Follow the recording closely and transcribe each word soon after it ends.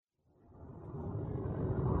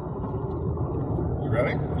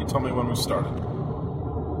Okay, you tell me when we started.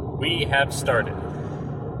 We have started.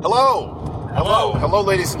 Hello,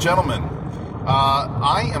 ladies and gentlemen.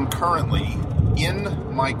 I am currently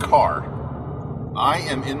in my car.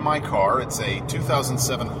 It's a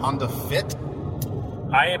 2007 Honda Fit.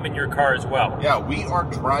 I am in your car as well. Yeah, we are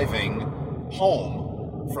driving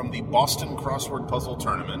home from the Boston Crossword Puzzle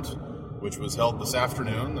Tournament, which was held this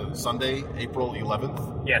afternoon, Sunday, April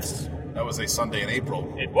 11th. Yes. That was a Sunday in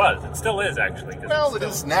April. It was. It still is, actually. Well, it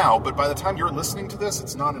is now, but by the time you're listening to this,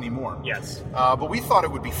 it's not anymore. Yes. But we thought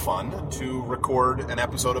it would be fun to record an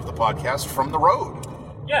episode of the podcast from the road.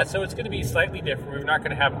 Yeah, so it's going to be slightly different. We're not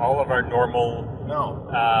going to have all of our normal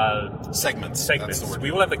segments. That's the word.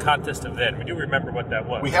 We will have the contest of then. We do remember what that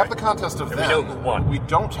was. We have the contest of then. We know who won. We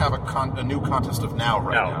don't have a new contest of now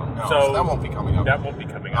now. No, so that won't be coming up. That won't be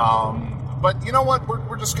coming up. But you know what?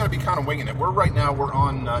 We're just going to be kind of winging it. We're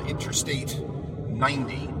on Interstate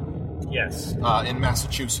 90. Yes. In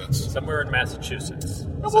Massachusetts. Somewhere in Massachusetts.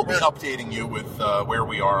 We'll be updating you with where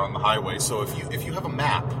we are on the highway. So if you have a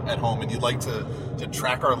map at home and you'd like to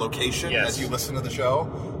track our location as you listen to the show,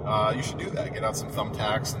 you should do that. Get out some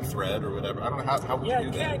thumbtacks and thread or whatever. I don't know how would you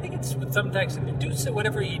do that. Yeah, I think it's with thumbtacks and do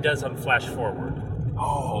whatever he does on Flash Forward.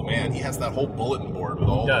 Oh man, he has that whole bulletin board with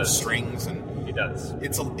all those strings and. He does.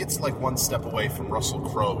 It's like one step away from Russell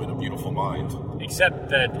Crowe in A Beautiful Mind. Except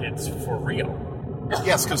that it's for real.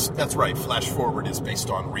 Yes, because that's right. Flash Forward is based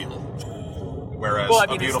on real, whereas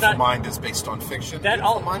A Beautiful Mind is based on fiction. A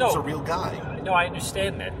Beautiful Mind is a real guy. No, I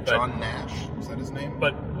understand that. But, John Nash, is that his name?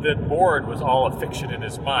 But the board was all a fiction in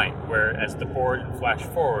his mind, whereas the board in Flash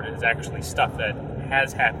Forward is actually stuff that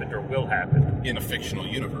has happened or will happen. In a fictional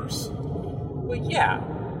universe. Well, yeah.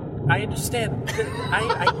 I understand.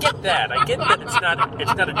 I get that. I get that it's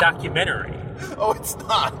not a documentary. Oh, it's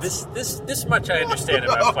not. This much I understand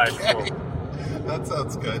about Flash Forward. That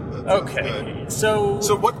sounds good. Good. So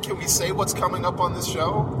what can we say? What's coming up on this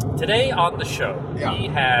show? Today on the show, we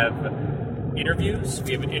have interviews.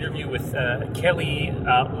 We have an interview with Kelly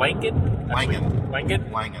Langen.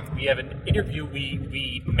 We have an interview.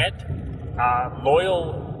 We met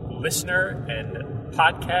loyal listener and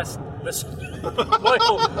podcast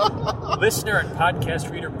loyal listener and podcast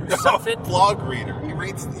reader Bruce Suffolk. Blog reader. He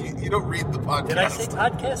reads. You don't read the podcast. Did I say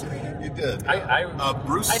podcast reader? You did.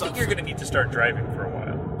 Bruce. I think you're going to need to start driving for a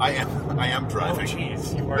while. I am driving. Oh,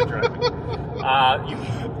 jeez, you are driving.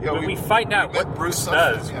 We find out what Bruce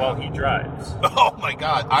does while he drives. Oh my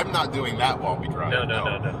God, I'm not doing that while we drive.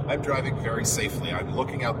 No. I'm driving very safely. I'm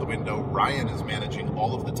looking out the window. Ryan is managing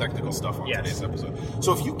all of the technical stuff on today's episode.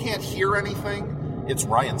 So if you can't hear anything, it's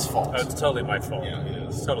Ryan's fault. Oh, it's totally my fault. Yeah, it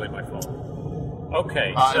is. It's totally my fault.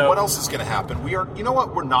 Okay, and what else is going to happen? You know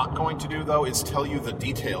what we're not going to do, though, is tell you the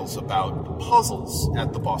details about puzzles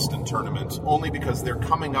at the Boston tournament, only because they're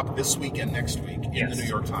coming up this week and next week in the New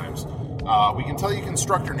York Times. We can tell you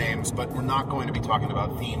constructor names, but we're not going to be talking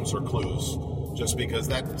about themes or clues, just because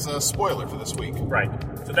that's a spoiler for this week. Right.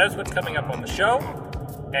 So that's what's coming up on the show,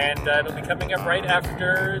 and it'll be coming up right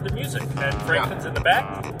after the music. And Franklin's in the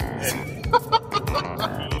back,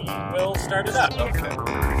 and he will start it up. Okay.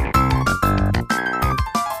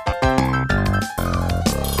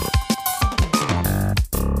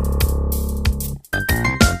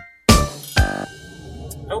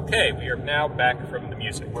 Okay, we are now back from the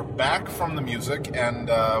music. We're back from the music, and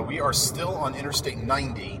we are still on Interstate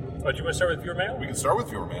 90. Oh, do you want to start with viewer mail? We can start with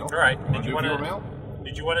viewer mail. All right. Did you want to do viewer mail?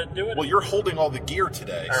 Did you want to do it? Well, you're holding all the gear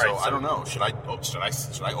today, all right, so I don't know. Should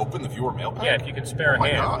I open the viewer mail pack? Yeah, if you can spare a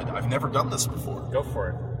hand. Oh my God, I've never done this before. Go for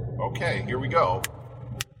it. Okay, here we go.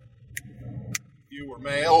 Viewer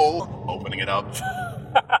mail. Opening it up.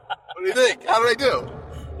 What do you think? How did I do?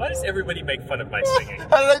 Why does everybody make fun of my singing?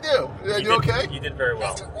 How did I do? Did I do okay? You did very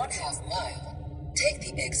well. After 1/2 mile, take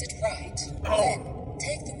the exit right. Then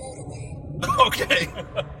take the motorway. Okay.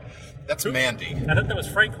 That's Mandy. I thought that was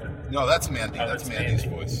Franklin. No, that's Mandy. Oh, that's Mandy's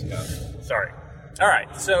voice. Yeah. Sorry. All right,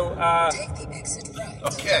 so... take the exit right.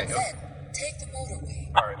 Okay. Then take the motorway.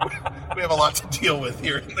 All right. We have a lot to deal with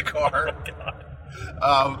here in the car. Oh,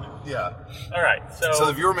 God. Yeah. All right, so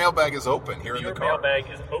the viewer mailbag is open here in the car. The viewer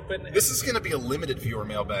mailbag is open. This is going to be a limited viewer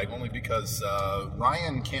mailbag only because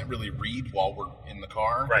Ryan can't really read while we're in the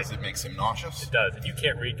car because it makes him nauseous. It does, and you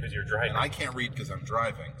can't read because you're driving. And I can't read because I'm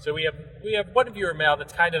driving. So we have one viewer mail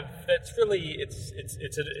that's really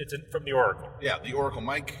from the Oracle. Yeah, the Oracle.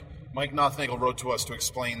 Mike Nothnagel wrote to us to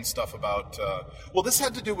explain stuff about. This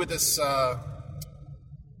had to do with this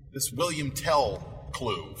William Tell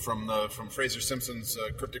clue from Fraser Simpson's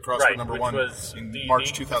Cryptic Crossword number 1 in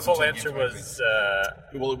March 2010. The full answer was...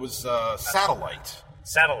 it was satellite.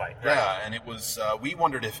 Satellite, right. Yeah, and it was... we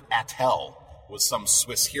wondered if Attel was some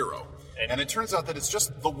Swiss hero. And it turns out that it's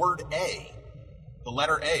just the word A. The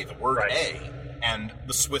letter A, the word A. And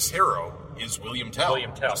the Swiss hero is William Tell.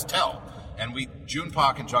 William Tell. Just Tell. And June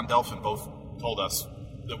Pak and John Delphin both told us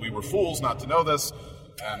that we were fools not to know this.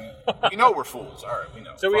 And we know we're fools. All right, we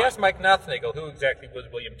know. So we asked Mike Nothnagel who exactly was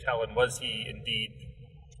William Tell, and was he indeed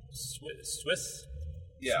Swiss?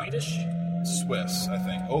 Yeah. Swedish? Swiss, I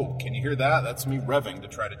think. Oh, can you hear that? That's me revving to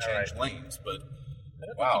try to change lanes. But I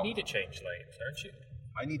don't think you need to change lanes, aren't you?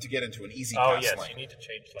 I need to get into an easy pass lane. Oh, yes, you need to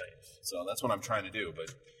change lanes. So that's what I'm trying to do, but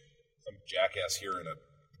some jackass here in a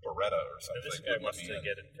Beretta or something. This guy wants to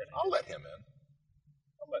get in front of I'll let him in.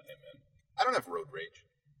 I don't have road rage.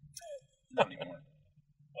 Not anymore.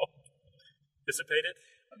 Dissipated?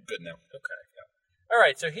 I'm good now. Okay. Yeah. All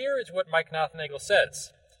right, so here is what Mike Nothnagel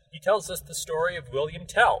says. He tells us the story of William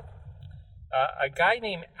Tell. A guy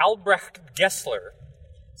named Albrecht Gessler.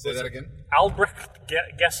 Say that again? Albrecht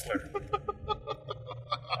Gessler.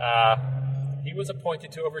 He was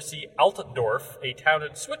appointed to oversee Altdorf, a town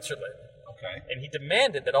in Switzerland. Okay. And he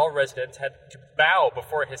demanded that all residents had to bow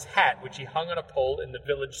before his hat, which he hung on a pole in the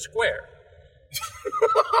village square.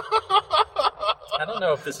 I don't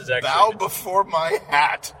know if this is actually... Bow before my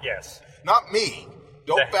hat. Yes. Not me.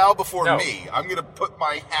 Don't bow before me. I'm going to put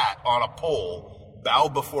my hat on a pole. Bow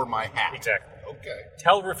before my hat. Exactly. Okay.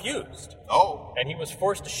 Tell refused. Oh. And he was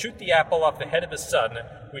forced to shoot the apple off the head of his son,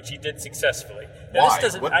 which he did successfully. Now,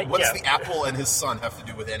 why? What's the apple and his son have to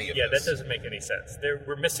do with any of this? Yeah, that doesn't make any sense.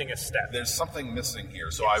 We're missing a step. There's something missing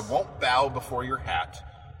here. So yes. I won't bow before your hat.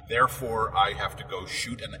 Therefore, I have to go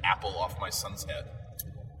shoot an apple off my son's head.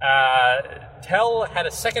 Tell had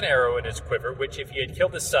a second arrow in his quiver, which if he had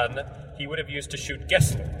killed his son, he would have used to shoot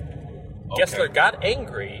Gessler. Okay. Gessler got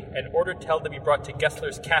angry and ordered Tell to be brought to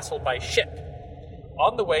Gessler's castle by ship.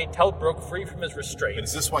 On the way, Tell broke free from his restraint. And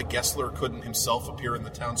is this why Gessler couldn't himself appear in the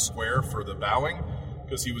town square for the bowing?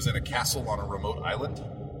 Because he was in a castle on a remote island?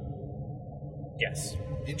 Yes.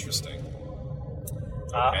 Interesting.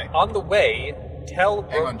 Okay. On the way, Tell...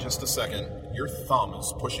 Hang on just a second. Your thumb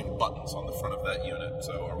is pushing buttons on the front of that unit.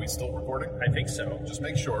 So are we still recording? I think so. Just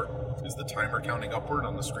make sure. Is the timer counting upward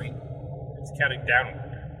on the screen? It's counting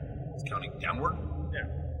downward. It's counting downward? Yeah.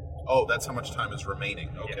 Oh, that's how much time is remaining.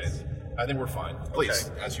 Okay. Yes. I think we're fine. Please,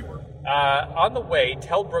 okay. As you were. On the way,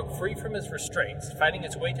 Tell broke free from his restraints. Finding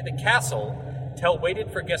his way to the castle, Tell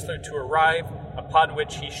waited for Gessler to arrive, upon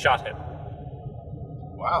which he shot him.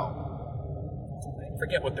 Wow. I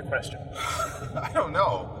forget what the question was. I don't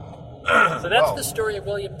know. So that's the story of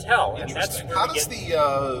William Tell. Interesting. How does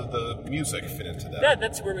the music fit into that?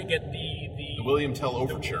 That's where we get the William Tell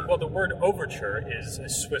overture. The word overture is a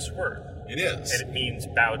Swiss word. It is. And it means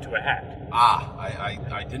bow to a hat.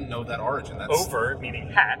 I didn't know that origin. That's... Over meaning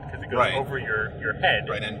hat, because it goes over your head.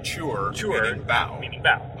 Right, and chur meaning bow. Meaning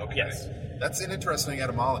bow. Okay. Yes. That's an interesting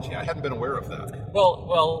etymology. I hadn't been aware of that.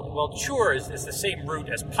 Well, chur is the same root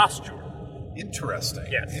as posture. Interesting.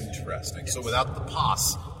 Yes. Interesting. Yes. So without the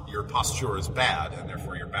pos, your posture is bad, and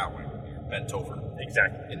therefore you're bowing. You're bent over.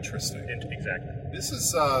 Exactly. Interesting. Exactly. This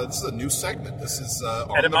is a new segment. This is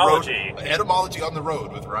Etymology. Etymology on the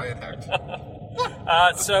road with Ryan Hecht.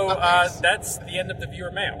 That's the end of the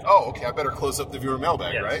viewer mail. Oh, okay. I better close up the viewer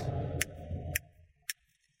mailbag, yes. right?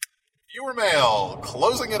 Viewer mail,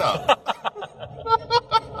 closing it up.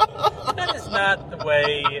 That is not the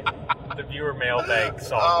way the viewer mailbag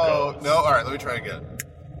song goes. No. All right, let me try again.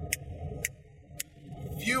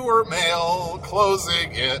 Viewer mail,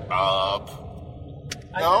 closing it up.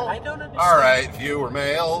 No? I don't understand. All right, viewer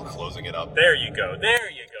mail, closing it up. There you go.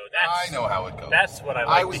 I know how it goes. That's what I like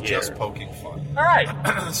to hear. I was just poking fun. All right.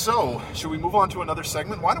 So, should we move on to another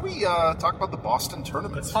segment? Why don't we talk about the Boston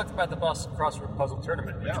Tournament? Let's talk about the Boston Crossword Puzzle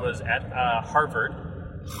Tournament, which was at Harvard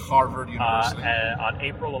University. On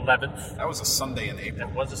April 11th. That was a Sunday in April.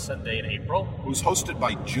 That was a Sunday in April. It was hosted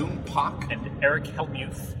by June Pak and Eric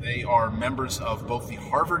Helmuth. They are members of both the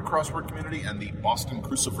Harvard crossword community and the Boston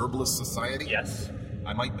Cruciverbalist Society. Yes.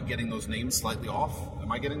 I might be getting those names slightly off.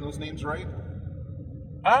 Am I getting those names right?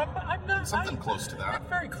 I'm not. Something close to that.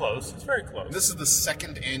 Very close. It's very close. This is the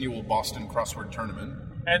second annual Boston Crossword Tournament.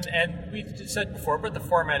 And we said before, but the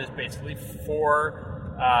format is basically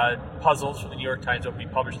 4 puzzles from the New York Times that will be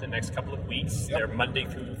published in the next couple of weeks. Yep. They're Monday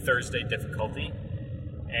through Thursday difficulty.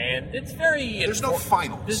 And it's very... There's no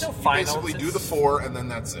finals. There's no finals. You basically do the 4 and then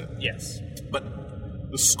that's it. Yes.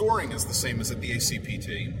 But the scoring is the same as at the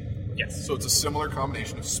ACPT. Yes. So it's a similar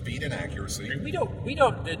combination of speed and accuracy.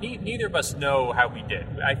 Neither of us know how we did.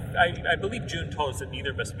 I believe June told us that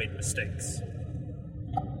neither of us made mistakes.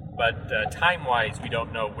 But time-wise, we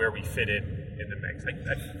don't know where we fit in in the mix.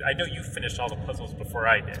 I know you finished all the puzzles before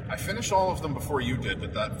I did. I finished all of them before you did,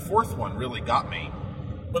 but that fourth one really got me.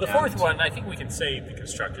 Well, the fourth one, I think we can say the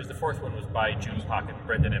constructors. The fourth one was by June Pak and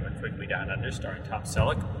Brendan M. Quigley Down Under, starring Tom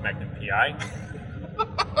Selleck, Magnum P.I.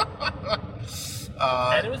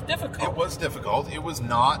 And it was difficult. It was difficult. It was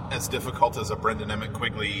not as difficult as a Brendan Emmett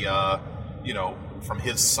Quigley, from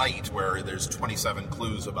his site where there's 27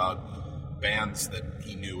 clues about bands that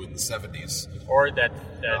he knew in the 70s. Or that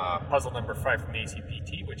puzzle number 5 from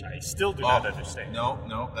ACPT, which I still do not understand.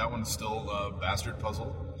 No, that one's still a bastard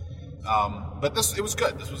puzzle. But it was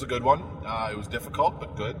good. This was a good one. It was difficult,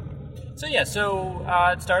 but good. So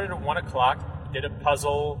it started at 1 o'clock, did a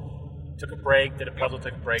puzzle, took a break, did a puzzle,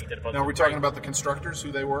 took a break, did a puzzle. Now, we're talking about the constructors,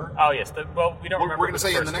 who they were? Oh, yes. We don't remember. We're going to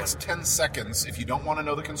say in the next 10 seconds, if you don't want to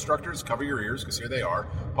know the constructors, cover your ears, because here they are.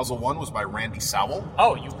 Puzzle 1 was by Randy Sowell.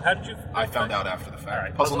 Oh, how did you... I found out after the fact. All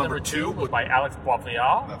right. Puzzle number 2 was by Alex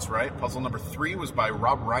Boisvillard. That's right. Puzzle number 3 was by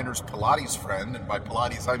Rob Reiner's Pilates friend, and by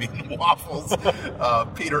Pilates I mean waffles,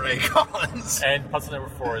 Peter A. Collins. And puzzle number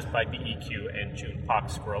 4 is by BEQ and June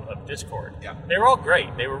Pak, Squirrel of Discord. Yeah. They were all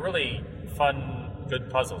great. They were really fun, good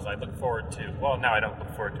puzzles. I look forward to... Well, now I don't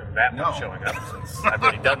look forward to that one showing up, since I've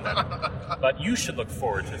already done them. But you should look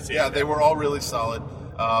forward to seeing them. They were all really solid.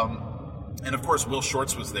 And, of course, Will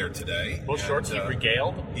Shortz was there today. Will Shortz, he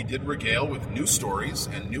regaled? He did regale with new stories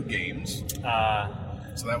and new games.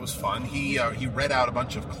 So that was fun. He read out a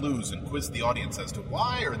bunch of clues and quizzed the audience as to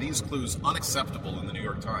why are these clues unacceptable in the New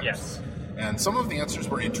York Times. Yes. And some of the answers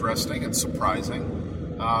were interesting and surprising.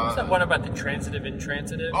 What's that one about the transitive,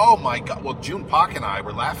 intransitive? Oh my God. Well, June Pak and I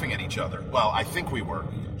were laughing at each other. Well, I think we were.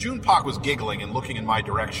 June Pak was giggling and looking in my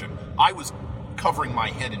direction. I was covering my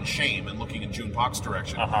head in shame and looking in June Pak's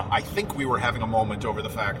direction. I think we were having a moment over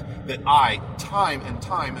the fact that I, time and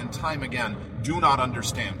time again, do not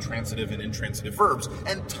understand transitive and intransitive verbs.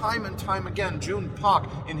 And time again, June Pak,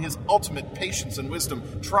 in his ultimate patience and wisdom,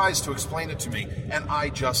 tries to explain it to me, and I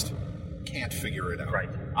just can't figure it out. Right.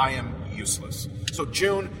 I am useless. So,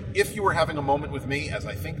 June, if you were having a moment with me, as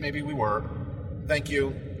I think maybe we were, thank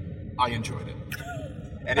you. I enjoyed it.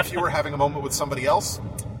 And if you were having a moment with somebody else,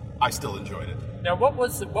 I still enjoyed it. Now, what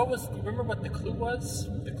was? Remember what the clue was?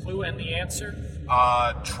 The clue and the answer?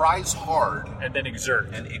 Tries hard. And then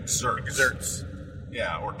exert. And exerts. Exerts.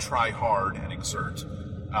 Yeah, or try hard and exert.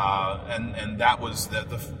 And that was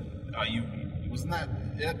wasn't that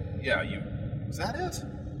it? Yeah, was that it?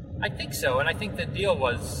 I think so, and I think the deal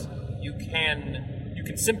was you can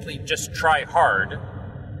simply just try hard,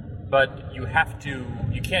 but you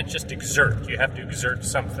can't just exert. You have to exert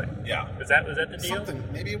something. Yeah. Was that the deal? Something.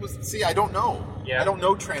 Maybe it was. See, I don't know. Yeah. I don't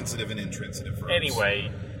know transitive and intransitive verbs.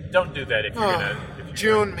 Anyway, don't do that if you're gonna.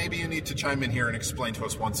 June, maybe you need to chime in here and explain to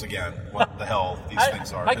us once again what the hell these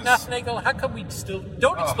things are. Mike Knopfnagel, how come we still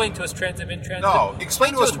don't explain to us transitive and intransitive? No,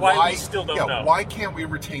 explain to us why we still don't know. Why can't we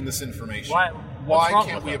retain this information? Why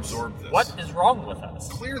can't we absorb this? What is wrong with us?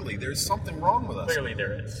 Clearly, there's something wrong with us. Clearly,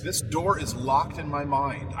 there is. This door is locked in my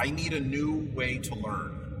mind. I need a new way to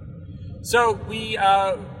learn. So we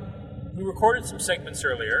recorded some segments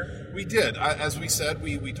earlier. We did. As we said,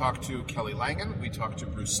 we talked to Kelly Langen, we talked to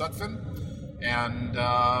Bruce Sutphin, and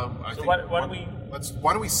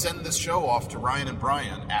why don't we send this show off to Ryan and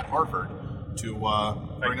Brian at Harvard to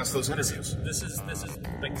bring us those interviews. This is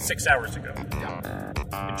like 6 hours ago.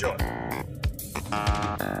 Yeah. Enjoy.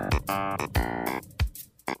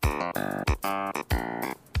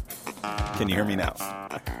 Can you hear me now?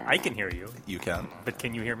 I can hear you. You can? But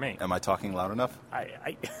can you hear me? Am I talking loud enough?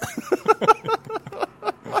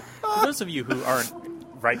 For those of you who aren't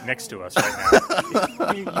right next to us right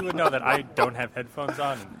now, you would know that I don't have headphones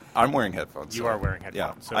on. And I'm wearing headphones. You are wearing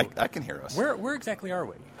headphones. Yeah, so I can hear us. Where exactly are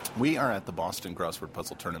we? We are at the Boston Crossword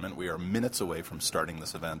Puzzle Tournament. We are minutes away from starting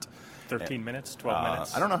this event. 13 minutes? 12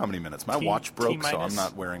 minutes? I don't know how many minutes. My watch broke, so I'm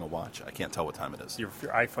not wearing a watch. I can't tell what time it is. Your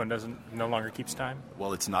iPhone no longer keeps time?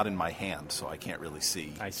 Well, it's not in my hand, so I can't really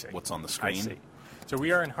see what's on the screen. I see. So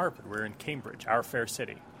we are in Harvard. We're in Cambridge, our fair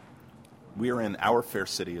city. We are in our fair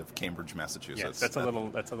city of Cambridge, Massachusetts. Yes, that's a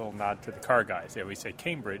little nod to the car guys. They always say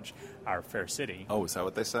Cambridge, our fair city. Oh, is that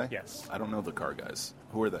what they say? Yes. I don't know the car guys.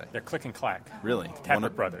 Who are they? They're Click and Clack. Really?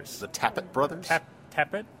 Tappert Brothers. The Tappert Brothers?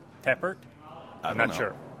 Tappert? I'm not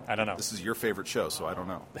sure. I don't know. This is your favorite show, so I don't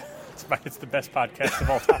know. It's the best podcast of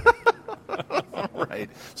all time. Right.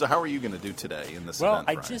 So how are you going to do today in this event,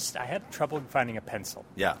 Brian? I had trouble finding a pencil.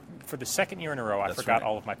 Yeah. For the second year in a row, I forgot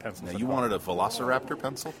all of my pencils. Now, you wanted a Velociraptor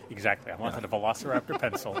pencil? Exactly. I wanted a Velociraptor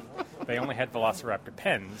pencil. They only had Velociraptor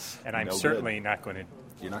pens, and I'm certainly not going to...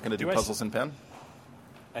 You're not going to do puzzles in pen?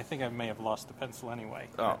 I think I may have lost the pencil anyway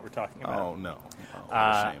that we're talking about. Oh, no.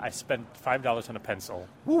 I spent $5 on a pencil.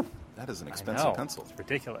 Woo. That is an expensive pencil. It's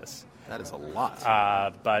ridiculous. That is a lot.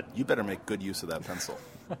 But you better make good use of that pencil.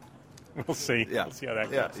 We'll see. Yeah. We'll see how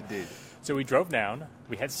that goes. Yeah, indeed. So we drove down.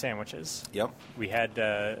 We had sandwiches. Yep. We had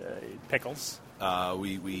pickles.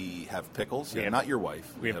 We have pickles. Yeah, not your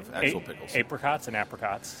wife. We have actual pickles. Apricots and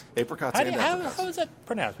apricots. Apricots and apricots. How is that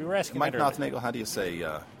pronounced? We were asking Mike that Nothnagel, how do you say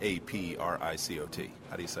Apricot?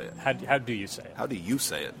 How do you say it? How do you say it? How do you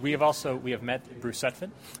say it? We have met Bruce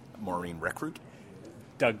Sutphin. Maureen Recruit.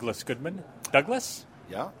 Douglas Goodman. Douglas?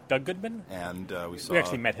 Yeah. Doug Goodman. And we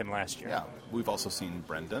actually met him last year. Yeah. We've also seen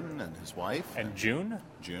Brendan and his wife. And June.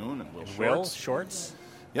 June and Will Shorts. Will Shorts.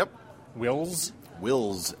 Yep. Wills,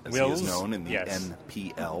 as he is known in the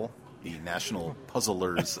NPL, the National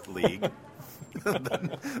Puzzlers League.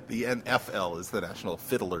 The NFL is the National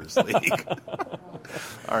Fiddlers League.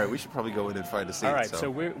 All right, we should probably go in and find a seat. All right,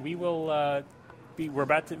 so we will... We're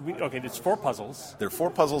about to... there's 4 puzzles. There are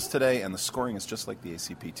 4 puzzles today, and the scoring is just like the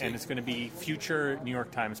ACPT. And it's going to be future New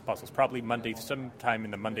York Times puzzles, probably sometime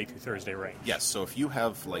in the Monday to Thursday range. Yes, so if you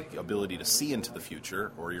have ability to see into the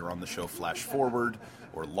future, or you're on the show Flash Forward,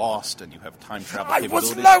 or Lost, and you have time travel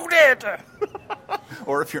capabilities... I was loaded!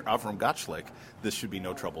 Or if you're Avram Gottschalk, this should be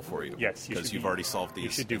no trouble for you. Yes, because you've already solved these.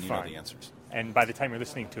 You should do and you fine. know the answers. And by the time you're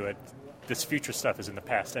listening to it, this future stuff is in the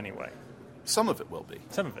past anyway. Some of it will be.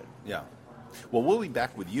 Some of it. Yeah. Well, we'll be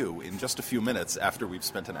back with you in just a few minutes after we've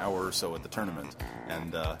spent an hour or so at the tournament,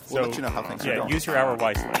 and we'll let you know how things are going. Use your hour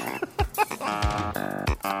wisely.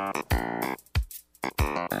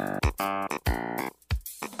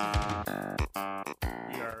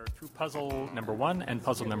 We are through puzzle number 1 and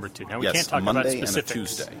puzzle number 2. Now, we can't talk Monday about specifics. And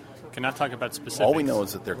a Tuesday. Cannot talk about specifics. All we know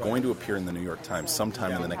is that they're going to appear in the New York Times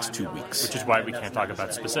sometime in the next 2 weeks. Which is why we can't talk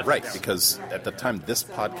about specifics. Right, because at the time this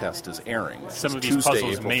podcast is airing, some of these Tuesday,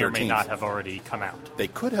 puzzles April may 13th, or may not have already come out. They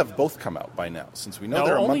could have both come out by now, since we know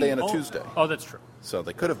they're a Monday and a Tuesday. Oh, that's true. So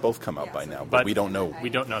they could have both come out by now, but we don't know. We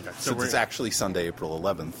don't know that. So it's actually Sunday, April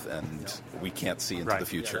 11th, and we can't see into the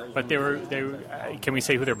future. But can we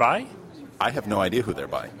say who they're by? I have no idea who they're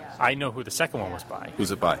by. I know who the second one was by.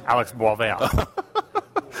 Who's it by? Alex Boisvert.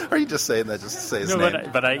 Are you just saying that just to say his name?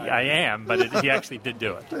 But I am, but he actually did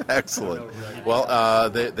do it. Excellent. Well,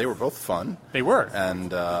 they were both fun. They were.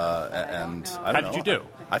 And I don't know. How did you do?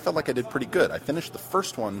 I felt like I did pretty good. I finished the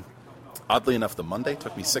first one. Oddly enough, the Monday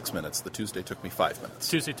took me 6 minutes. The Tuesday took me 5 minutes.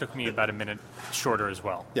 Tuesday took me about a minute shorter as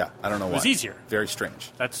well. Yeah, I don't know why. It was easier. Very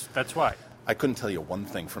strange. That's why. I couldn't tell you one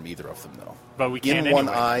thing from either of them, though. But we can't in one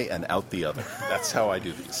eye and out the other. That's how I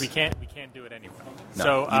do these. We can't do it anyway. No,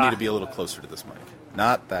 so, you need to be a little closer to this mic.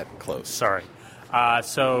 Not that close. Sorry.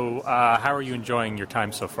 So how are you enjoying your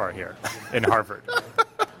time so far here in Harvard?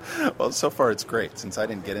 Well, so far it's great. Since I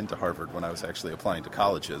didn't get into Harvard when I was actually applying to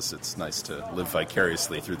colleges, it's nice to live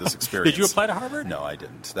vicariously through this experience. Did you apply to Harvard? No, I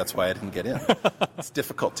didn't. That's why I didn't get in. It's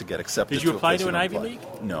difficult to get accepted. Did you apply to an Ivy League?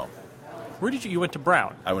 No. Where did you went to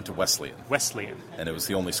Brown? I went to Wesleyan. Wesleyan. And it was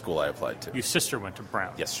the only school I applied to. Your sister went to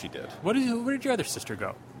Brown? Yes, she did. Where did your other sister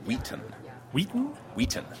go? Wheaton. Wheaton?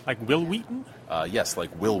 Wheaton. Like Will Wheaton? Yes,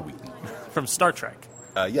 like Will Wheaton. From Star Trek?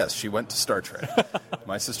 Yes, she went to Star Trek.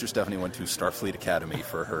 My sister Stephanie went to Starfleet Academy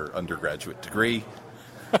for her undergraduate degree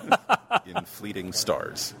in fleeting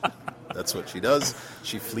stars. That's what she does.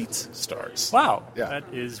 She fleets stars. Wow. Yeah.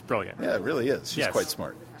 That is brilliant. Yeah, it really is. She's quite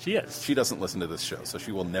smart. She is. She doesn't listen to this show, so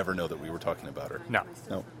she will never know that we were talking about her. No.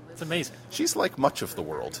 No. It's amazing. She's like much of the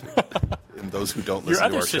world. And those who don't listen to our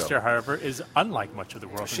show. Your other sister, however, is unlike much of the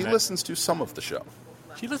world. She listens to some of the show.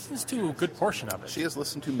 She listens to a good portion of it. She has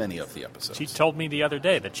listened to many of the episodes. She told me the other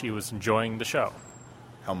day that she was enjoying the show.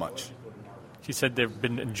 How much? She said they've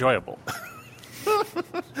been enjoyable.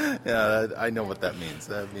 Yeah, I know what that means.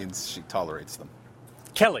 That means she tolerates them.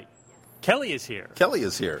 Kelly. Kelly is here. Kelly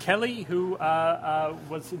is here. Kelly, who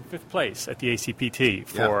was in 5th place at the ACPT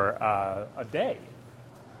for a day.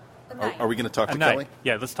 Are we going to talk to night. Kelly?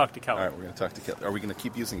 Yeah, let's talk to Kelly. All right, we're going to talk to Kelly. Are we going to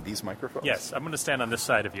keep using these microphones? Yes, I'm going to stand on this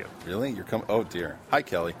side of you. Really? You're coming? Oh, dear. Hi,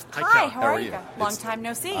 Kelly. Hi, how are you? Long It's- time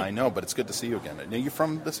no see. I know, but it's good to see you again. Are you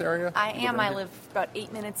from this area? I am. I live about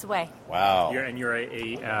 8 minutes away. Wow. You're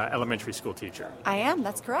a elementary school teacher. I am.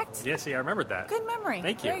 That's correct. Yes, see, I remembered that. Good memory.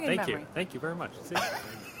 Thank you. Very good Thank memory. you. Thank you very much. See?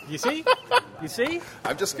 You see? You see?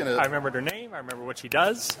 I'm just going to... I remembered her name. I remember what she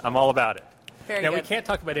does. I'm all about it. Very now, good. we can't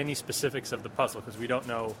talk about any specifics of the puzzle because we don't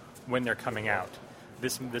know when they're coming out.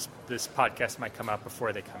 This podcast might come out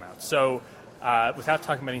before they come out. So, without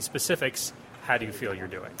talking about any specifics, how do you feel you're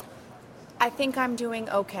doing? I think I'm doing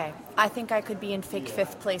okay. I think I could be in fake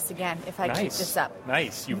 5th place again if I keep this up.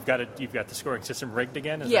 Nice. You've got the scoring system rigged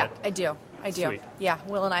again? I do. Sweet. Yeah,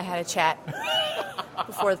 Will and I had a chat.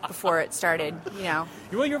 before it started, you know.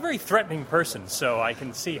 Well, you're a very threatening person, so I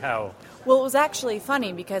can see how... Well, it was actually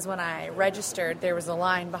funny because when I registered, there was a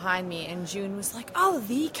line behind me, and June was like, "Oh,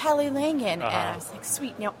 the Kelly Langen," and I was like,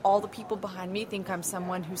 "Sweet." Now all the people behind me think I'm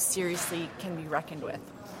someone who seriously can be reckoned with.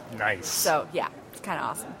 Nice. So yeah, it's kind of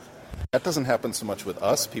awesome. That doesn't happen so much with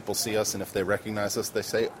us. People see us, and if they recognize us, they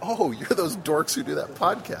say, "Oh, you're those dorks who do that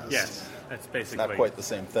podcast." Yes, that's basically... It's not quite the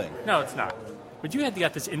same thing. No, it's not. But you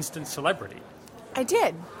got this instant celebrity. I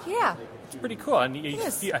did, yeah. It's pretty cool, and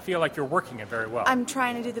I feel like you're working it very well. I'm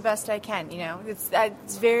trying to do the best I can, you know.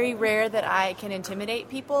 It's very rare that I can intimidate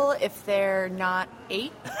people if they're not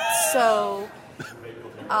 8, so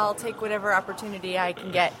I'll take whatever opportunity I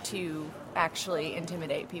can get to actually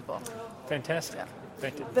intimidate people. Fantastic. Yeah.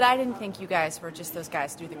 Fantastic. But I didn't think you guys were just those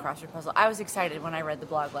guys who do the crossword puzzle. I was excited when I read the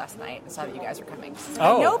blog last night and saw that you guys were coming.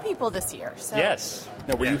 I know people this year. So. Yes.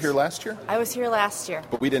 Now, were you here last year? I was here last year.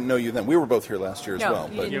 But we didn't know you then. We were both here last year as well.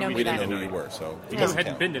 You But didn't know we me didn't then. know who you were, so you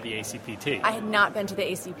hadn't been to the ACPT. I had not been to the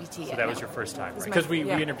ACPT yet. So that was your first time, right? Because we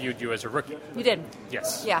interviewed you as a rookie. You did?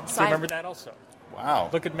 Yes. Yeah. So remember that also? Wow.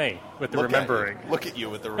 Look at me with the remembering. Look at you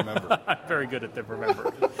with the remembering. I'm very good at the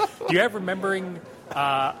remembering. Do you have remembering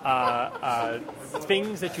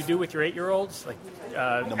things that you do with your 8-year-olds? Like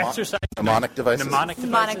exercise? Mnemonic devices?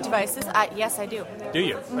 Mnemonic devices? Yes, I do. Do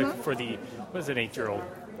you? Like for the, what does an 8-year-old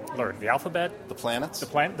learn? The alphabet? The planets? The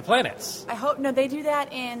planets. I hope, no, they do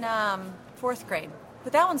that in 4th grade.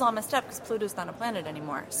 But that one's all messed up because Pluto's not a planet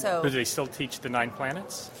anymore. So do they still teach the 9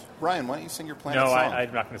 planets? Ryan, why don't you sing your planet song? No,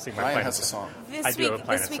 I'm not going to sing my planet song. Ryan This has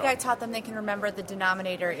a song. week, I taught them they can remember the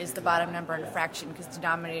denominator is the bottom number in a fraction because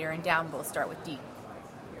denominator and down both start with D.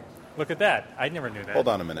 Look at that. I never knew that. Hold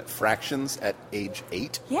on a minute. Fractions at age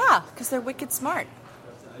 8? Yeah, because they're wicked smart.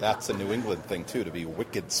 That's a New England thing, too, to be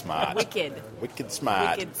wicked smart. Wicked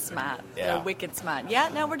smart. Wicked smart. Yeah. They're wicked smart. Yeah,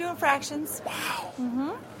 no, we're doing fractions. Wow. Mm-hmm.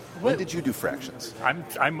 When did you do fractions?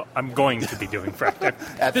 I'm going to be doing fractions.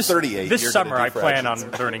 At 38, this summer I plan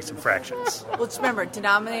on learning some fractions. Well, just remember,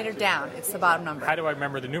 denominator down. It's the bottom number. How do I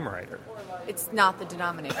remember the numerator? It's not the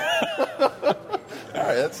denominator. All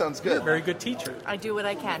right, that sounds good. You're a very good teacher. I do what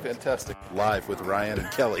I can. Fantastic. Live with Ryan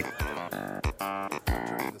and Kelly.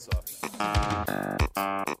 Turning this off.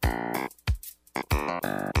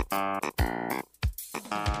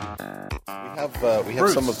 We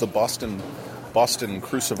have some of the Boston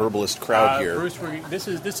cruciverbalist crowd here. Bruce, this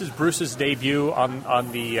is Bruce's debut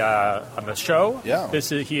on the show. Yeah.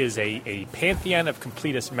 He is a Pantheon of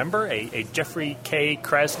Completist member, a Jeffrey K.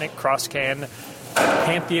 Krasnick Crosscan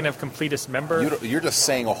Pantheon of Completist member. You're just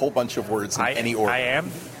saying a whole bunch of words in any order. I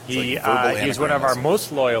am. He is one of our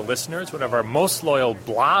most loyal listeners, one of our most loyal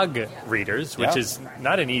blog readers, which is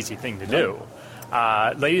not an easy thing to do.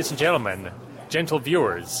 Ladies and gentlemen, gentle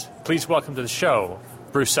viewers, please welcome to the show,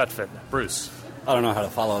 Bruce Sutphin. Bruce. I don't know how to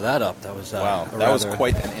follow that up. That was wow. That was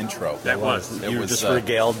quite an intro. That was. You just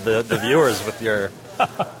regaled the viewers with your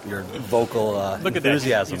vocal Look at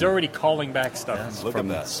enthusiasm. That. He's already calling back stuff. Yes,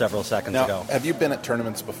 from several seconds now, ago. Have you been at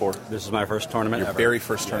tournaments before? This is my first tournament ever. Your very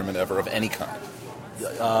first tournament ever of any kind?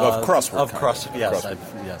 Of crossword. Yes.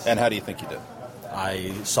 Yes. And how do you think you did?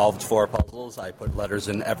 I solved 4 puzzles. I put letters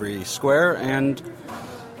in every square, and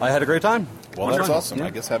I had a great time. Well, that's awesome. Yeah. I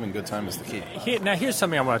guess having a good time is the key. Now, here's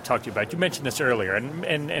something I want to talk to you about. You mentioned this earlier,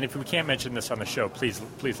 and if we can't mention this on the show, please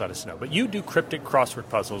let us know. But you do cryptic crossword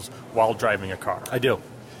puzzles while driving a car. I do.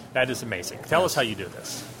 That is amazing. Tell us how you do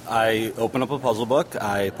this. I open up a puzzle book.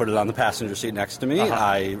 I put it on the passenger seat next to me.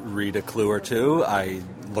 I read a clue or two. I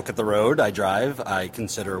look at the road. I drive. I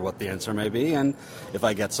consider what the answer may be. And if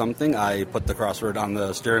I get something, I put the crossword on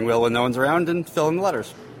the steering wheel when no one's around and fill in the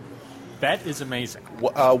letters. That is amazing.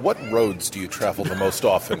 What roads do you travel the most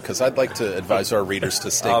often? Because I'd like to advise our readers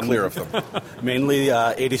to stay clear of them. Mainly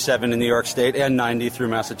 87 in New York State and 90 through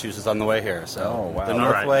Massachusetts on the way here. So the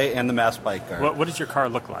Northway and the Mass Pike. What does your car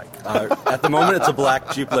look like? At the moment, it's a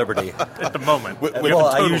black Jeep Liberty. At the moment.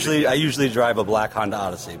 I usually drive a black Honda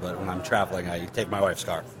Odyssey, but when I'm traveling, I take my wife's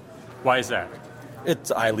car. Why is that?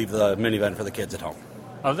 I leave the minivan for the kids at home.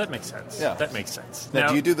 Oh, that makes sense. Yeah. That makes sense. Now,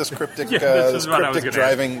 do you do this cryptic,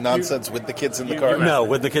 driving nonsense with the kids in the car? No,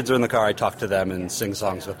 when the kids are in the car, I talk to them and sing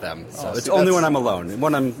songs with them. So it's only when I'm alone.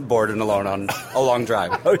 When I'm bored and alone on a long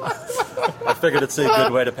drive. I figured it's a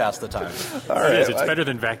good way to pass the time. All right. It is. It's better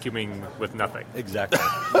than vacuuming with nothing. Exactly.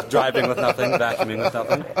 Driving with nothing, vacuuming with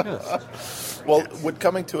nothing. Yes. Well, would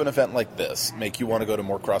coming to an event like this make you want to go to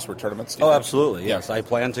more crossword tournaments? Absolutely. Yes, I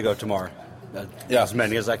plan to go to more. As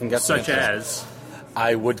many as I can get. Such as?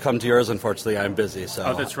 I would come to yours. Unfortunately, I'm busy. So.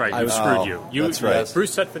 Oh, that's right. Screwed you. That's right.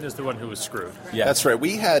 Bruce Sutphin is the one who was screwed. Yeah. That's right.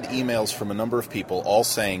 We had emails from a number of people all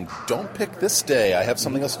saying, don't pick this day. I have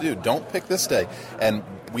something else to do. Don't pick this day. And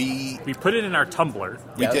we put it in our Tumblr.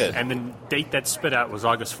 We did. And the date that spit out was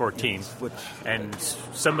August 14th. And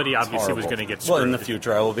somebody obviously was going to get screwed. Well, in the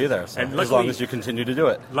future, I will be there. So and as long as you continue to do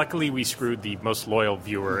it. Luckily, we screwed the most loyal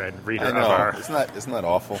viewer and reader of our... Isn't that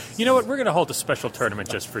awful? You know what? We're going to hold a special tournament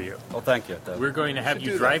just for you. Well, thank you. We're going to have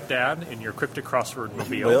you drive down in your Cryptic Crossword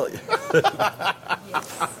mobile.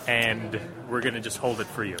 And we're going to just hold it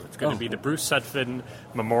for you. It's going to be the Bruce Sutphin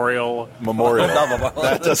Memorial.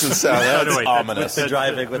 That doesn't sound ominous. The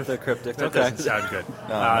driving with the Cryptic. That doesn't sound good. No,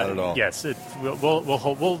 not at all. Yes,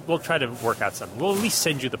 we'll try to work out something. We'll at least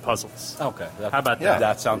send you the puzzles. Okay. How about that?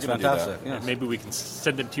 That sounds fantastic. Yes. Maybe we can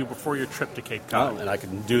send them to you before your trip to Cape Cod. And I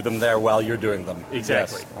can do them there while you're doing them.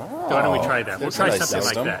 Exactly. Yes. Why don't we try that? We'll try something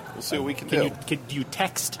like that. We'll see what we can do. Do you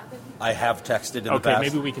text? I have texted in the past. Okay,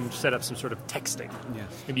 maybe we can set up some sort of texting. Yes.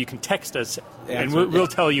 Maybe you can text us, and we'll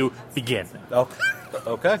tell you begin. Okay.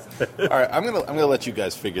 All right, I'm gonna let you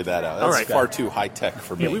guys figure that out. That's far too high tech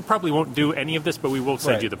for me. Yeah, we probably won't do any of this, but we will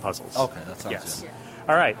send you the puzzles. Okay, that sounds good.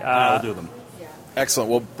 All right. I'll do them. Excellent.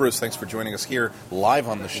 Well, Bruce, thanks for joining us here live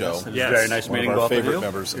on the show. Yes. Very nice meeting both of you. One of our favorite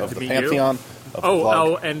members of the Pantheon.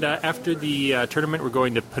 And after the tournament, we're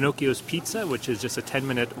going to Pinocchio's Pizza, which is just a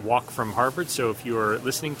 10-minute walk from Harvard. So if you're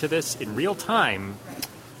listening to this in real time...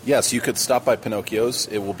 Yes, you could stop by Pinocchio's.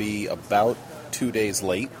 It will be about 2 days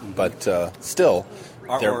late, but still...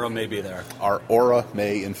 Our aura may be there. Our aura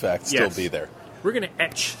may, in fact, still be there. We're going to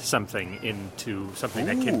etch something into something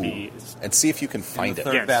that can be... And see if you can find it.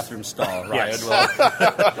 Third bathroom stall.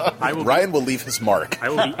 Ryan will leave his mark. I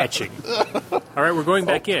will be etching. All right, we're going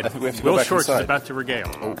back in. Will Shorts is about to regale.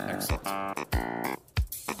 Oh, excellent.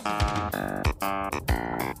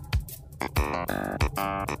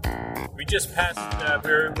 We just passed,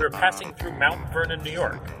 we're passing through Mount Vernon, New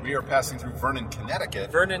York. We are passing through Vernon,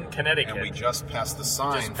 Connecticut. And we just passed the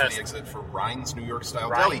sign for the exit for Ryan's New York Style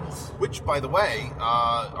Deli, which, by the way,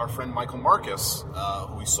 our friend Michael Marcus,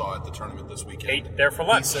 who we saw at the tournament this weekend, ate there for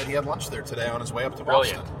lunch. He said he had lunch there today on his way up to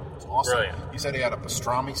Boston. It's awesome. Brilliant. He said he had a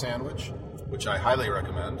pastrami sandwich, which I highly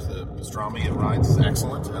recommend. The pastrami at Ryan's is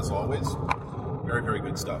excellent, as always. Very, very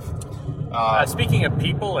good stuff. Speaking of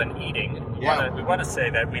people and eating, we want to say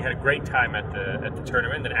that we had a great time at the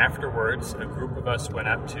tournament. And afterwards, a group of us went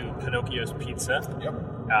out to Pinocchio's Pizza,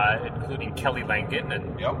 including Kelly Langen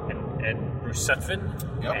and Bruce Sutphin,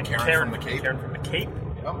 and Karen from the Cape.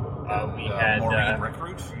 We had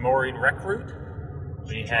Maureen Recruit.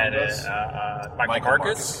 We had Michael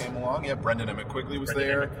Marcus came along. Yeah, Brendan Emmett Quigley was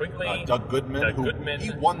there. Doug Goodman,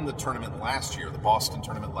 he won the tournament last year, the Boston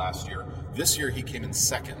tournament last year. This year he came in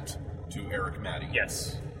second to Eric Maddie.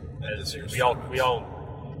 Yes, we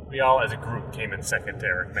all as a group came in second to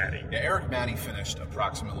Eric Maddie. Yeah, Eric Maddie finished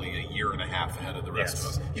approximately a year and a half ahead of the rest of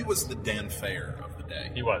us. He was the Dan Fair of the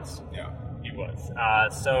day. He was. Yeah, he was.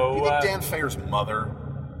 You think Dan Fair's mother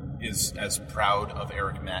is as proud of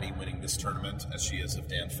Eric Maddie winning this tournament as she is of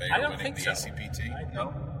Dan Fair winning the ACPT?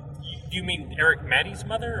 No? Do you mean Eric Maddie's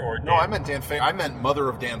mother? Or Dan? No, I meant Dan Fair. I meant mother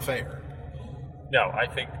of Dan Fair. No, I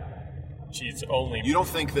think she's only... You don't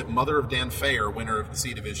think that mother of Dan Fair, winner of the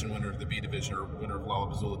C Division, winner of the B Division, or winner of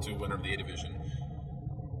Lollapuzzoola 2, winner of the A Division,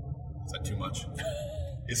 is that too much?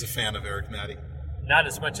 Is a fan of Eric Maddie? Not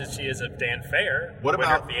as much as she is of Dan Fair. What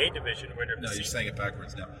about the A Division, winner of the C? No, you're saying it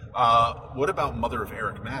backwards now. What about mother of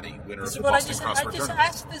Eric Maddie, winner of the Boston Crossword Tournament?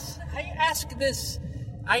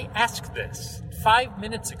 I asked this 5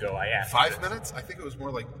 minutes ago. I asked. 5 minutes? I think it was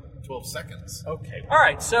more like 12 seconds. Okay. All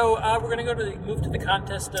right. So we're going to move to the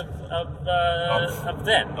contest of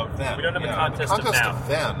then. Of then. We don't have a contest of now. The contest of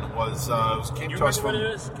then was came to us from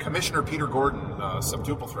Commissioner Peter Gordon,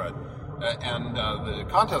 Septuple Thread. And the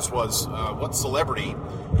contest was what celebrity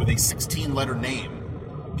with a 16-letter name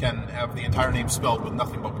can have the entire name spelled with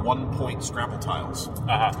nothing but 1 point Scrabble tiles.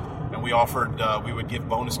 And we offered we would give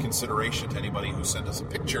bonus consideration to anybody who sent us a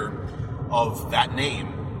picture of that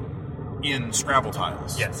name in Scrabble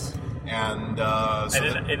tiles. Yes. And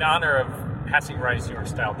in honor of passing Ryan's New York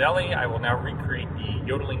Style Deli, I will now recreate the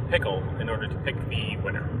yodeling pickle in order to pick the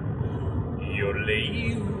winner.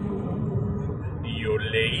 Yodelay.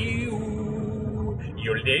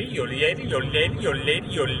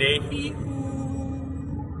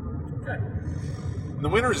 Okay. The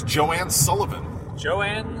winner is Joanne Sullivan.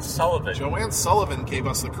 Joanne Sullivan. Joanne Sullivan gave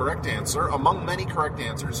us the correct answer. Among many correct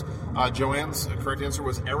answers, Joanne's correct answer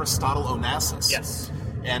was Aristotle Onassis. Yes.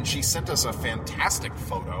 And she sent us a fantastic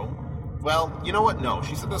photo. Well, you know what? No,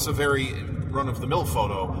 she sent us a very run-of-the-mill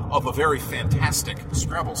photo of a very fantastic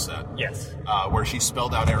Scrabble set. Yes. Where she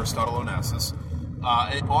spelled out Aristotle Onassis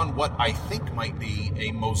on what I think might be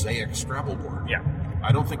a mosaic Scrabble board. Yeah.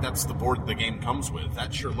 I don't think that's the board the game comes with.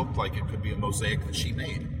 That sure looked like it could be a mosaic that she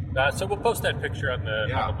made. So we'll post that picture on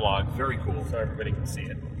the blog. Very cool. So everybody can see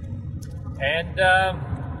it. And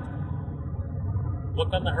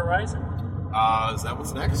look on the horizon. Is that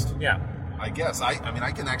what's next? Yeah. I guess. I mean,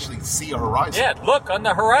 I can actually see a horizon. Yeah, look on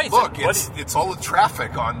the horizon. Look, it's all the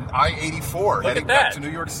traffic on I-84 heading back to New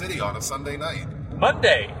York City on a Sunday night.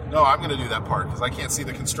 Monday. No, I'm going to do that part because I can't see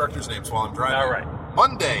the constructors' names while I'm driving. All right.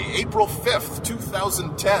 Monday, April 5th,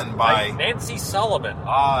 2010 by Nancy Solomon.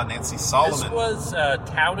 Nancy Solomon. This was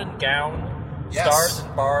Town and Gown, Stars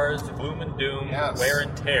and Bars, Gloom and Doom, Wear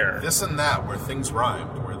and Tear. This and that, where things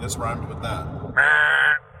rhymed, where this rhymed with that.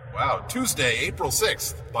 Wow. Tuesday, April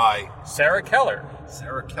 6th by Sarah Keller.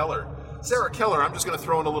 Sarah Keller, I'm just going to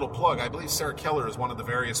throw in a little plug. I believe Sarah Keller is one of the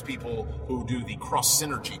various people who do the Cross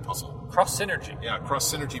Synergy puzzle. Cross Synergy? Yeah,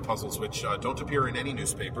 Cross Synergy puzzles, which don't appear in any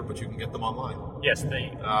newspaper, but you can get them online. Yes,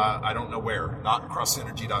 they... I don't know where. Not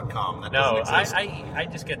crosssynergy.com. That no, doesn't exist. I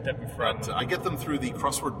just get them from... But, I get them through the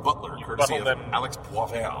Crossword Butler, courtesy of Alex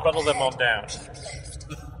Poivert. Buttle them all down.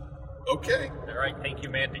 Okay. All right, thank you,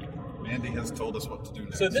 Mandy. Mandy has told us what to do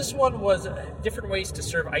next. So this one was different ways to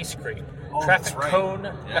serve ice cream. Traffic cone,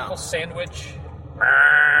 knuckle sandwich.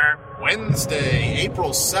 Wednesday, April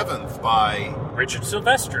 7th by Richard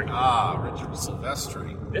Silvestri. Richard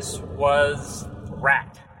Silvestri. This was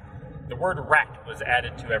rat. The word rat was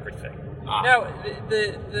added to everything. Now,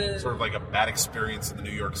 the sort of like a bad experience in the New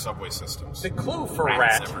York subway systems. The clue for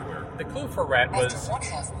Rats rat. everywhere. The clue for rat was after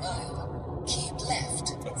 1/2 mile, keep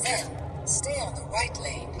left. Then stay on the right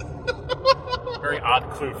lane. Very odd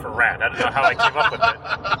clue for rat. I don't know how I came up with it.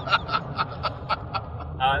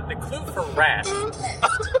 The clue for rat. Keep left.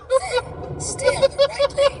 Then stay on the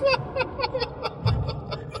right lane.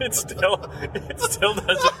 It still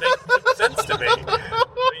doesn't make sense to me. I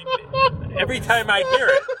mean, every time I hear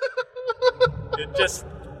it, it just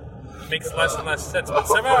makes less and less sense. But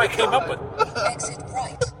somehow I came up with it. Exit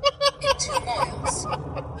right in 2 miles.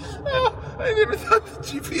 I never thought the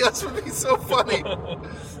GPS would be so funny.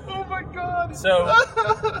 Oh my god. So,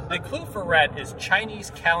 the clue for rat is Chinese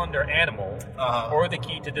calendar animal, or the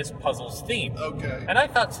key to this puzzle's theme. Okay. And I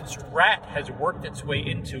thought since rat has worked its way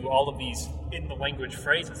into all of these in-the-language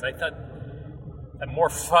phrases, I thought a more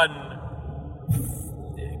fun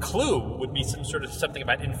clue would be something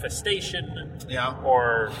about infestation,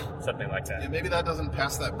 or something like that. Yeah, maybe that doesn't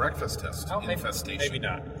pass that breakfast test. Infestation. Maybe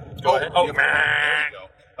not. Go ahead. There you go.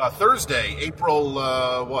 Thursday, April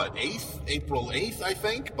 8th? April 8th, I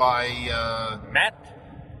think, by Matt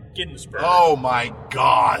Ginsberg. Oh my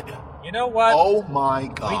God! You know what? Oh my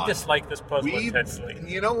God! We dislike this puzzle intensely.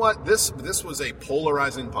 You know what? This was a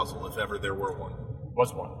polarizing puzzle, if ever there were one.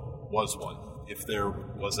 Was one. If there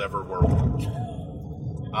was ever were one.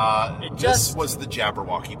 This was the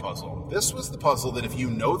Jabberwocky puzzle. This was the puzzle that if you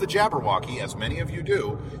know the Jabberwocky, as many of you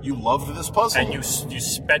do, you loved this puzzle. And you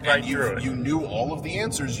sped right through it. You knew all of the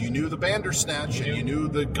answers. You knew the Bandersnatch, and you knew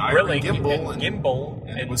the Gyre and Gimble.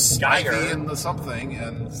 And it was Snivy and the something,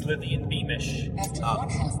 and Slithy and Beamish. After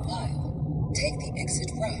 1/2 mile, take the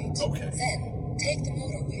exit right. Okay. Then take the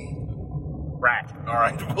motorway. Rat. All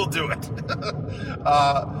right, we'll do it.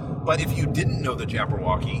 But if you didn't know the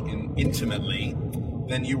Jabberwocky intimately,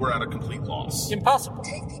 then you were at a complete loss. Impossible.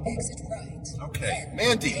 Take the exit right. Okay,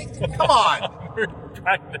 Mandy, come on. We're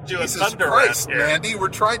trying to do Jesus a thunder Christ, round here. Mandy, we're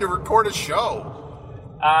trying to record a show.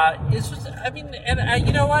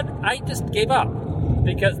 You know what? I just gave up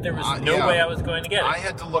because there was no way I was going to get it. I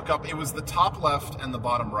had to look up. It was the top left and the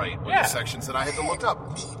bottom right were the sections that I had to look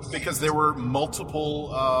up because there were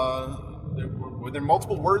multiple. Were there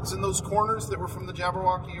multiple words in those corners that were from the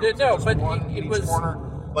Jabberwocky? Or No, but one it in each was corner.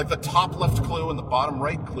 Like the top left clue and the bottom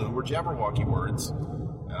right clue were Jabberwocky words,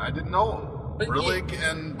 and I didn't know them. Brillig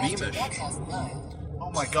and Beamish. Oh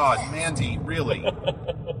my God, Mandy, really?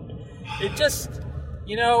 It just,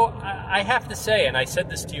 I have to say, and I said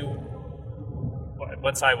this to you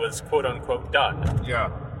once I was quote unquote done. Yeah.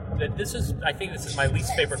 That I think this is my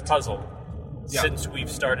least favorite puzzle since we've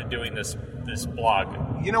started doing this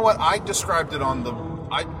blog. You know what? I described it on the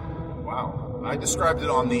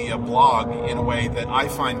blog in a way that I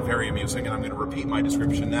find very amusing, and I'm going to repeat my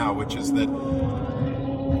description now, which is that,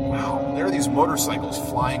 there are these motorcycles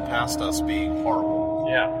flying past us being horrible.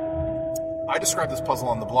 Yeah. I described this puzzle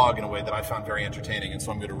on the blog in a way that I found very entertaining, and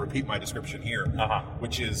so I'm going to repeat my description here,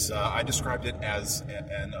 which is I described it as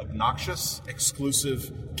an obnoxious,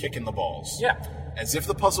 exclusive kick in the balls. Yeah. As if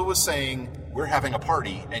the puzzle was saying, we're having a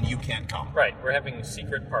party and you can't come. Right, we're having a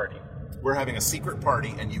secret party. We're having a secret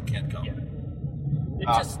party, and you can't come. Yeah.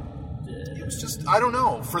 It was just, I don't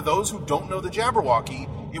know. For those who don't know the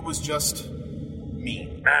Jabberwocky, it was just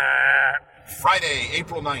me. Friday,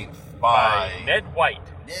 April 9th, by Ned White.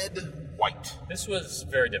 Ned White. This was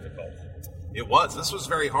very difficult. It was. This was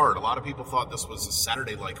very hard. A lot of people thought this was a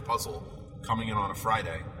Saturday-like puzzle coming in on a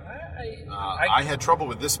Friday. I had trouble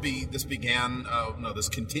with this. This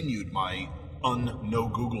continued my no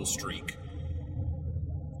Google streak.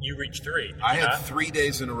 You reached 3. I had 3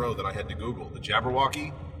 days in a row that I had to Google. The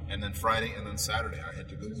Jabberwocky, and then Friday, and then Saturday I had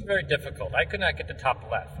to Google. This is very difficult. I could not get the top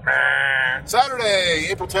left. Saturday,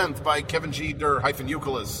 April 10th, by Kevin G.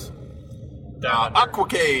 Euclidus.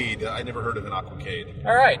 Aquacade. I never heard of an Aquacade.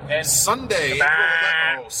 All right. And Sunday,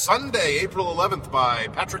 April 11th, by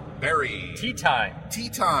Patrick Berry. Tea Time. Tea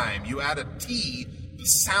Time. You add a T, the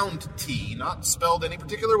sound T, not spelled any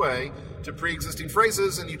particular way, to pre-existing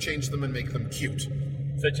phrases, and you change them and make them cute.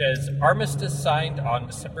 Such as armistice signed on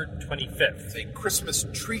December 25th. It's a Christmas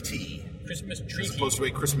treaty. Christmas treaty. As opposed to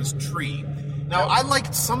a Christmas tree. Now, I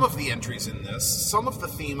liked some of the entries in this. Some of the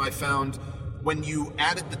theme I found, when you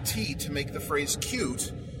added the T to make the phrase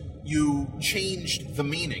cute, you changed the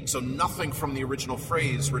meaning. So nothing from the original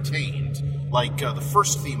phrase retained. Like, the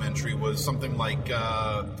first theme entry was something like...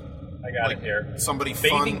 I got it here. Somebody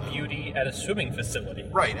Bathing fun. beauty at a swimming facility.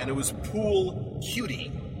 Right, and it was pool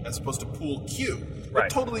cutie as opposed to pool Q. But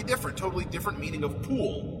totally different meaning of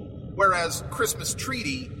pool. Whereas Christmas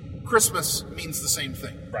treaty, Christmas means the same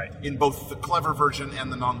thing. Right. In both the clever version and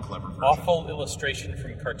the non-clever version. Awful illustration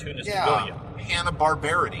from cartoonist William.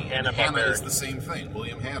 Hanna-Barbarity. Hanna is the same thing,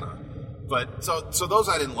 William Hanna. But so those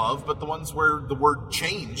I didn't love, but the ones where the word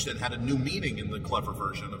changed and had a new meaning in the clever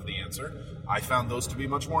version of the answer, I found those to be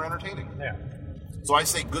much more entertaining. Yeah. So I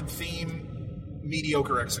say good theme,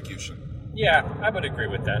 mediocre execution. Yeah, I would agree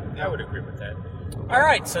with that. All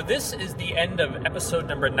right, so this is the end of episode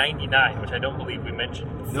number 99, which I don't believe we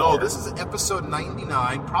mentioned before. No, this is episode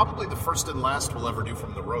 99, probably the first and last we'll ever do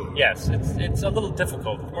from the road. Yes, it's a little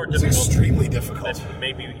difficult. More difficult. It's extremely difficult. Than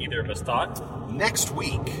maybe either of us thought. Next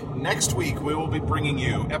week we will be bringing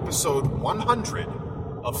you episode 100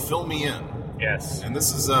 of Fill Me In. Yes. And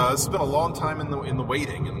this has been a long time in the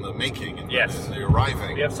waiting, in the making, and the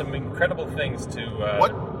arriving. We have some incredible things to...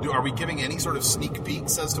 Are we giving any sort of sneak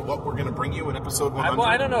peeks as to what we're going to bring you in episode 100? Well,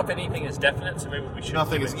 I don't know if anything is definite, so maybe we should...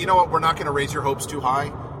 Nothing is... You know what? We're not going to raise your hopes too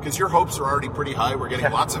high, because your hopes are already pretty high. We're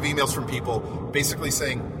getting lots of emails from people basically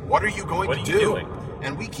saying, what are you going to do? Doing?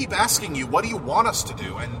 And we keep asking you, what do you want us to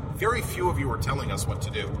do? And very few of you are telling us what to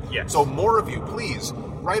do. Yes. So more of you, please,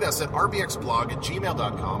 write us at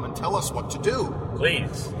rbxblog@gmail.com and tell us what to do.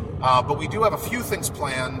 Please. But we do have a few things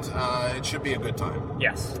planned. It should be a good time.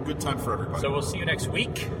 Yes. Good time for everybody. So we'll see you next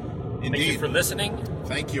week. Indeed. Thank you for listening.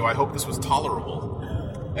 Thank you. I hope this was tolerable.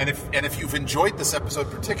 And if you've enjoyed this episode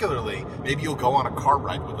particularly, maybe you'll go on a car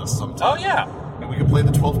ride with us sometime. Oh, yeah. And we can play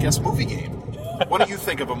the 12-guess movie game. What do you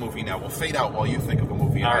think of a movie now? We'll fade out while you think of a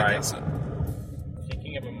movie and I guess it.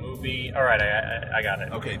 Thinking of a movie. All right, I got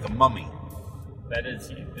it. Okay, The Mummy.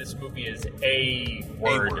 This movie is a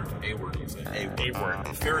word. A word, you say. A word.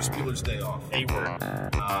 Ferris Bueller's Day Off. A word.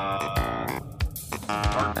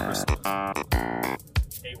 Dark Crystal. A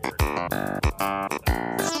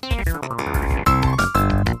word.